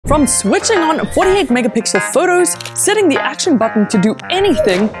From switching on 48 megapixel photos, setting the action button to do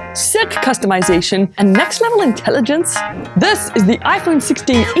anything, sick customization, and next level intelligence, this is the iPhone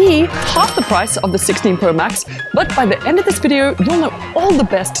 16e, half the price of the 16 Pro Max, but by the end of this video, you'll know all the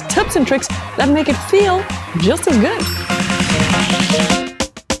best tips and tricks that make it feel just as good.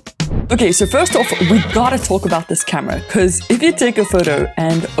 Okay, so first off, we gotta talk about this camera, because if you take a photo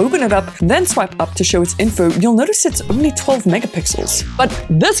and open it up, then swipe up to show its info, you'll notice it's only 12 megapixels. But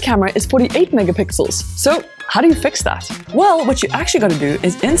this camera is 48 megapixels, so how do you fix that? Well, what you actually gotta do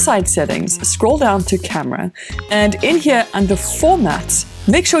is inside settings, scroll down to camera, and in here under formats,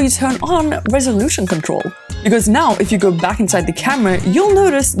 make sure you turn on resolution control. Because now, if you go back inside the camera, you'll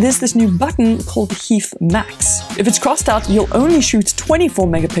notice there's this new button called HEIF Max. If it's crossed out, you'll only shoot 24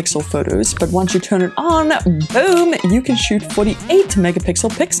 megapixel photos, but once you turn it on, boom, you can shoot 48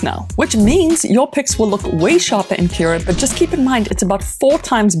 megapixel pics now. Which means your pics will look way sharper and clearer, but just keep in mind it's about 4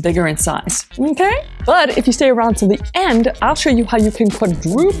 times bigger in size, okay? But if you stay around till the end, I'll show you how you can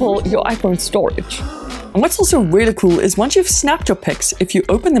quadruple your iPhone storage. And what's also really cool is once you've snapped your pics, if you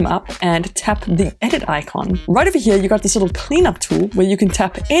open them up and tap the edit icon, right over here you got this little cleanup tool where you can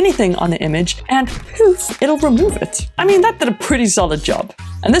tap anything on the image and poof, it'll remove it. I mean, that did a pretty solid job.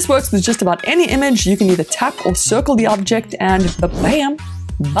 And this works with just about any image. You can either tap or circle the object and bam,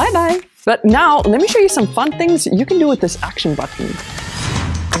 bye-bye. But now let me show you some fun things you can do with this action button.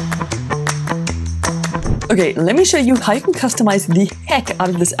 Okay, let me show you how you can customize the heck out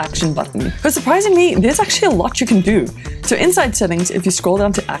of this action button. Because surprisingly, there's actually a lot you can do. So inside settings, if you scroll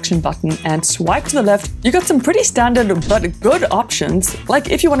down to action button and swipe to the left, you got some pretty standard but good options.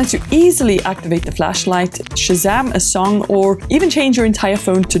 Like if you wanted to easily activate the flashlight, Shazam a song, or even change your entire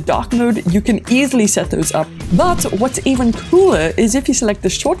phone to dark mode, you can easily set those up. But what's even cooler is if you select the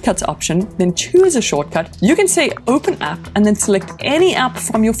shortcuts option, then choose a shortcut, you can say open app and then select any app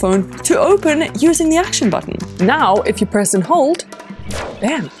from your phone to open using the action button. Now, if you press and hold,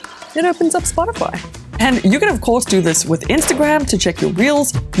 bam, it opens up Spotify. And you can of course do this with Instagram to check your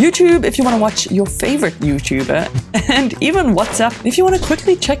reels, YouTube if you want to watch your favorite YouTuber, and even WhatsApp if you want to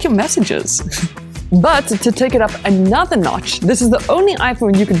quickly check your messages. But to take it up another notch, this is the only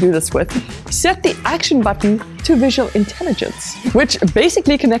iPhone you can do this with. Set the action button to visual intelligence, which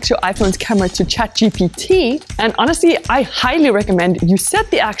basically connects your iPhone's camera to ChatGPT. And honestly, I highly recommend you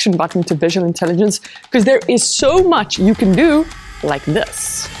set the action button to visual intelligence because there is so much you can do like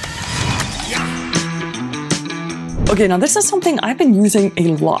this. Okay, now this is something I've been using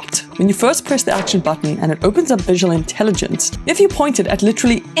a lot. When you first press the action button and it opens up visual intelligence, if you point it at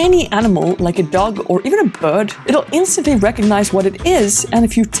literally any animal, like a dog or even a bird, it'll instantly recognize what it is, and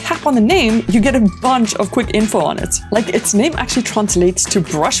if you tap on the name, you get a bunch of quick info on it. Like its name actually translates to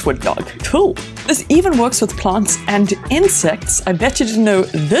brushwood dog. Cool. This even works with plants and insects. I bet you didn't know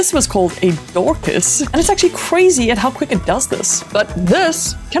this was called a Dorcas, and it's actually crazy at how quick it does this. But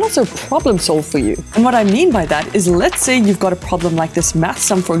this can also problem solve for you. And what I mean by that is, let's say you've got a problem like this math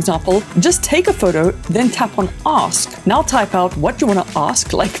sum, for example. Just take a photo, then tap on ask. Now type out what you want to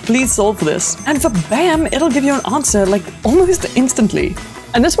ask, like please solve this. And for bam, it'll give you an answer like almost instantly.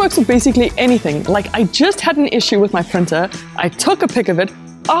 And this works with basically anything. Like I just had an issue with my printer. I took a pic of it,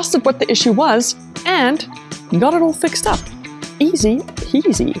 asked it what the issue was, and got it all fixed up. Easy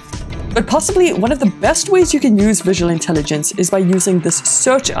peasy. But possibly one of the best ways you can use visual intelligence is by using this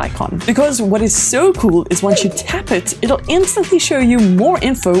search icon. Because what is so cool is once you tap it, it'll instantly show you more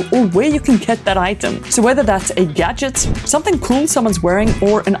info or where you can get that item. So whether that's a gadget, something cool someone's wearing,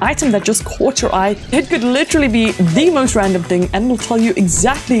 or an item that just caught your eye, it could literally be the most random thing and it'll tell you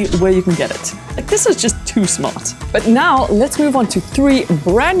exactly where you can get it. Like this is just too smart. But now let's move on to 3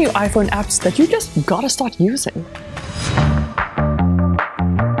 brand new iPhone apps that you just gotta start using.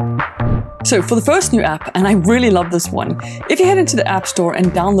 So for the first new app, and I really love this one, if you head into the App Store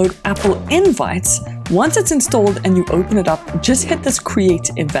and download Apple Invites, once it's installed and you open it up, just hit this create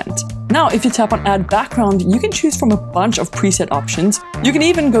event. Now, if you tap on add background, you can choose from a bunch of preset options. You can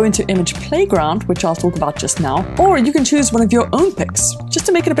even go into image playground, which I'll talk about just now, or you can choose one of your own pics, just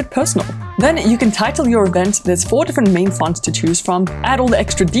to make it a bit personal. Then you can title your event. There's 4 different main fonts to choose from. Add all the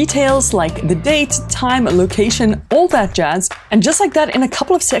extra details like the date, time, location, all that jazz. And just like that, in a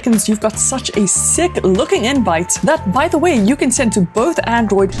couple of seconds, you've got such a sick looking invite that, by the way, you can send to both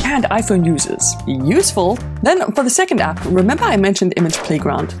Android and iPhone users. Useful. Then for the second app, remember I mentioned image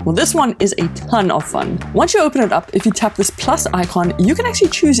playground? Well, this one one is a ton of fun. Once you open it up, if you tap this plus icon, you can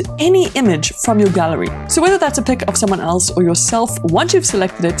actually choose any image from your gallery. So whether that's a pic of someone else or yourself, once you've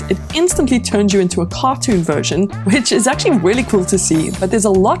selected it, it instantly turns you into a cartoon version, which is actually really cool to see. But there's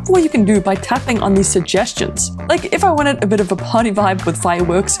a lot more you can do by tapping on these suggestions. Like if I wanted a bit of a party vibe with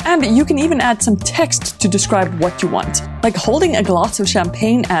fireworks, and you can even add some text to describe what you want. Like holding a glass of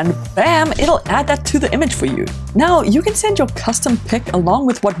champagne and bam, it'll add that to the image for you. Now you can send your custom pic along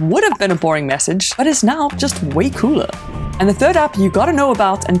with what would have been a boring message, but is now just way cooler. And the third app you gotta know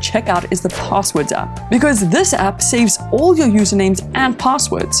about and check out is the Passwords app, because this app saves all your usernames and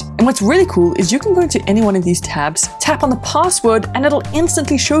passwords. And what's really cool is you can go into any one of these tabs, tap on the password, and it'll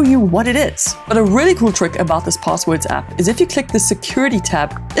instantly show you what it is. But a really cool trick about this Passwords app is if you click the Security tab,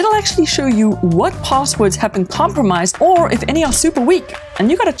 it'll actually show you what passwords have been compromised or if any are super weak, and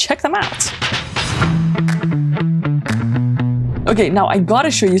you gotta check them out. Okay, now I gotta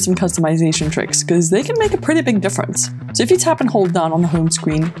show you some customization tricks because they can make a pretty big difference. So if you tap and hold down on the home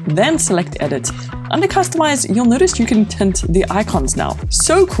screen, then select Edit, under Customize, you'll notice you can tint the icons now.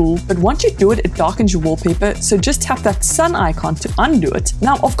 So cool, but once you do it, it darkens your wallpaper, so just tap that sun icon to undo it.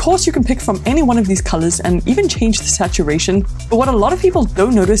 Now, of course, you can pick from any one of these colors and even change the saturation, but what a lot of people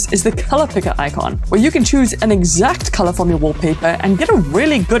don't notice is the color picker icon, where you can choose an exact color from your wallpaper and get a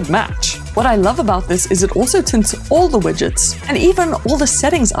really good match. What I love about this is it also tints all the widgets and even all the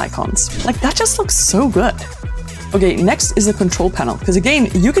settings icons. Like that just looks so good. Okay, next is the control panel, because again,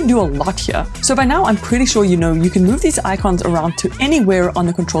 you can do a lot here. So by now, I'm pretty sure you know you can move these icons around to anywhere on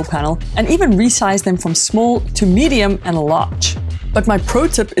the control panel and even resize them from small to medium and large. But my pro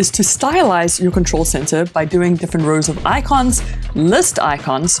tip is to stylize your control center by doing different rows of icons, list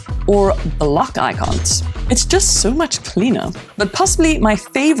icons, or block icons. It's just so much cleaner. But possibly my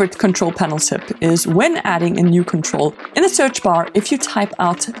favorite control panel tip is when adding a new control. In the search bar, if you type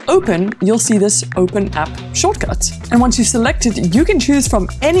out Open, you'll see this Open App shortcut. And once you select it, you can choose from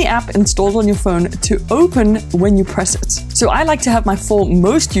any app installed on your phone to open when you press it. So I like to have my 4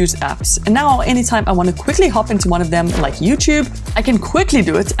 most used apps, and now anytime I want to quickly hop into one of them, like YouTube, I can quickly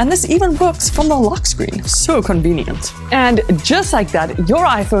do it, and this even works from the lock screen. So convenient. And just like that, your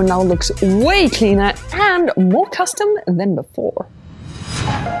iPhone now looks way cleaner and more custom than before.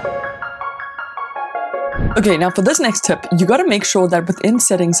 Okay, now for this next tip, you gotta make sure that within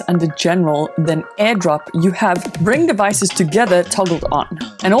settings under General, then AirDrop, you have Bring Devices Together toggled on.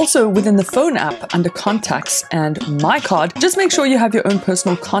 And also within the phone app under Contacts and My Card, just make sure you have your own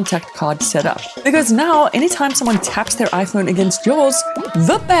personal contact card set up. Because now, anytime someone taps their iPhone against yours,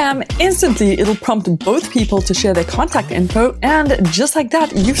 bam, instantly it'll prompt both people to share their contact info, and just like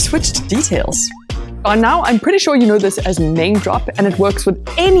that, you've switched details. By now, I'm pretty sure you know this as NameDrop, and it works with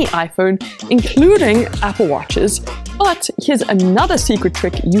any iPhone, including Apple Watches. But here's another secret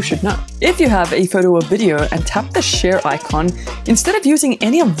trick you should know. If you have a photo or video and tap the share icon, instead of using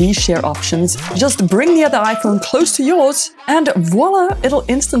any of these share options, just bring the other iPhone close to yours, and voila, it'll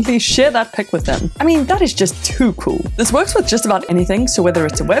instantly share that pic with them. I mean, that is just too cool. This works with just about anything, so whether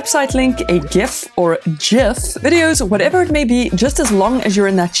it's a website link, a GIF, or GIF, videos, whatever it may be, just as long as you're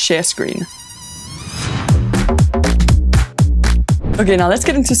in that share screen. Okay, now let's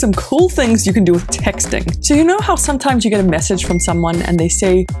get into some cool things you can do with texting. So you know how sometimes you get a message from someone and they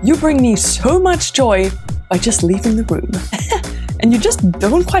say, "You bring me so much joy," by just leaving the room. And you just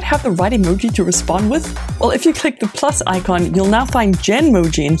don't quite have the right emoji to respond with? Well, if you click the plus icon, you'll now find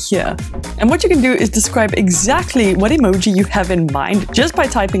Genmojis in here. And what you can do is describe exactly what emoji you have in mind just by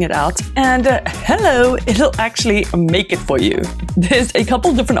typing it out. And hello, it'll actually make it for you. There's a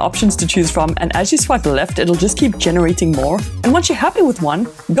couple different options to choose from, and as you swipe left, it'll just keep generating more. And once you're happy with one,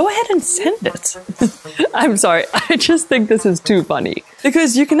 go ahead and send it. I'm sorry, I just think this is too funny.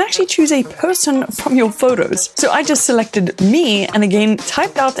 Because you can actually choose a person from your photos. So I just selected me and again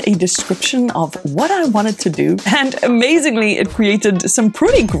typed out a description of what I wanted to do, and amazingly it created some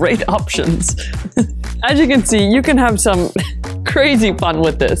pretty great options. As you can see, you can have some crazy fun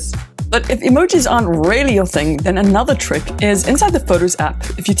with this. But if emojis aren't really your thing, then another trick is inside the Photos app,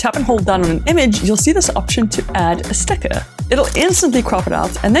 if you tap and hold down on an image, you'll see this option to add a sticker. It'll instantly crop it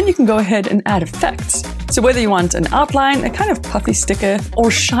out, and then you can go ahead and add effects. So whether you want an outline, a kind of puffy sticker, or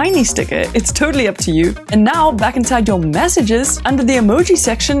shiny sticker, it's totally up to you. And now, back inside your messages, under the emoji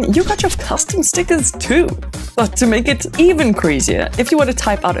section, you got your custom stickers too. But to make it even crazier, if you want to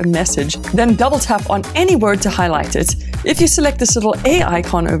type out a message, then double tap on any word to highlight it. If you select this little A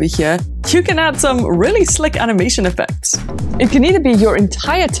icon over here, you can add some really slick animation effects. It can either be your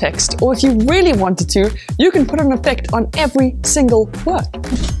entire text, or if you really wanted to, you can put an effect on every single word.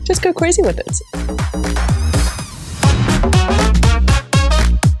 Just go crazy with it.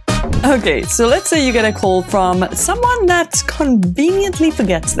 Okay, so let's say you get a call from someone that conveniently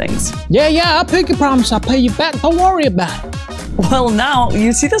forgets things. Yeah, I'll pick your promise. I'll pay you back. Don't worry about it. Well, now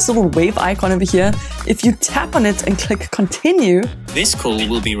you see this little wave icon over here. If you tap on it and click continue, this call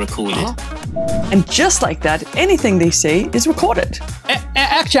will be recorded. And just like that, anything they say is recorded.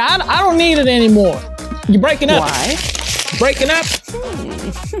 Actually, I don't need it anymore. You're breaking up. Why? Breaking up.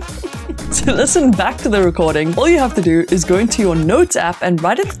 To listen back to the recording, all you have to do is go into your Notes app, and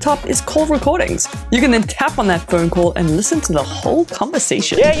right at the top is Call Recordings. You can then tap on that phone call and listen to the whole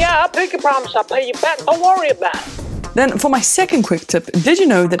conversation. Yeah, I'll pick your promise. I'll pay you back. Don't worry about it. Then for my second quick tip, did you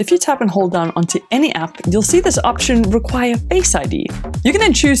know that if you tap and hold down onto any app, you'll see this option require Face ID. You can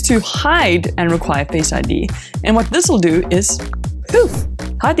then choose to hide and require Face ID. And what this will do is, poof,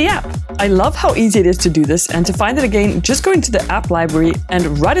 hide the app. I love how easy it is to do this, and to find it again, just go into the app library,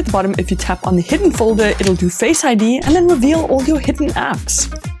 and right at the bottom, if you tap on the hidden folder, it'll do Face ID and then reveal all your hidden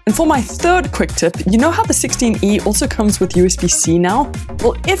apps. And for my third quick tip, you know how the 16E also comes with USB-C now?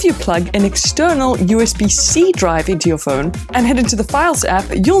 Well, if you plug an external USB-C drive into your phone and head into the Files app,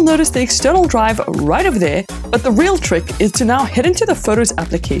 you'll notice the external drive right over there. But the real trick is to now head into the Photos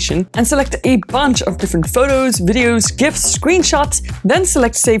application and select a bunch of different photos, videos, GIFs, screenshots, then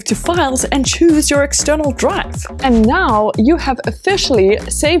select Save to Files and choose your external drive. And now you have officially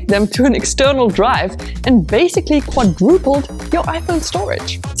saved them to an external drive and basically quadrupled your iPhone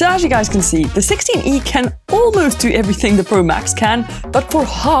storage. So as you guys can see, the 16E can almost do everything the Pro Max can, but for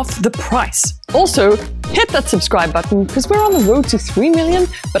half the price. Also, hit that subscribe button because we're on the road to 3 million,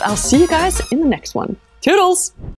 but I'll see you guys in the next one. Toodles!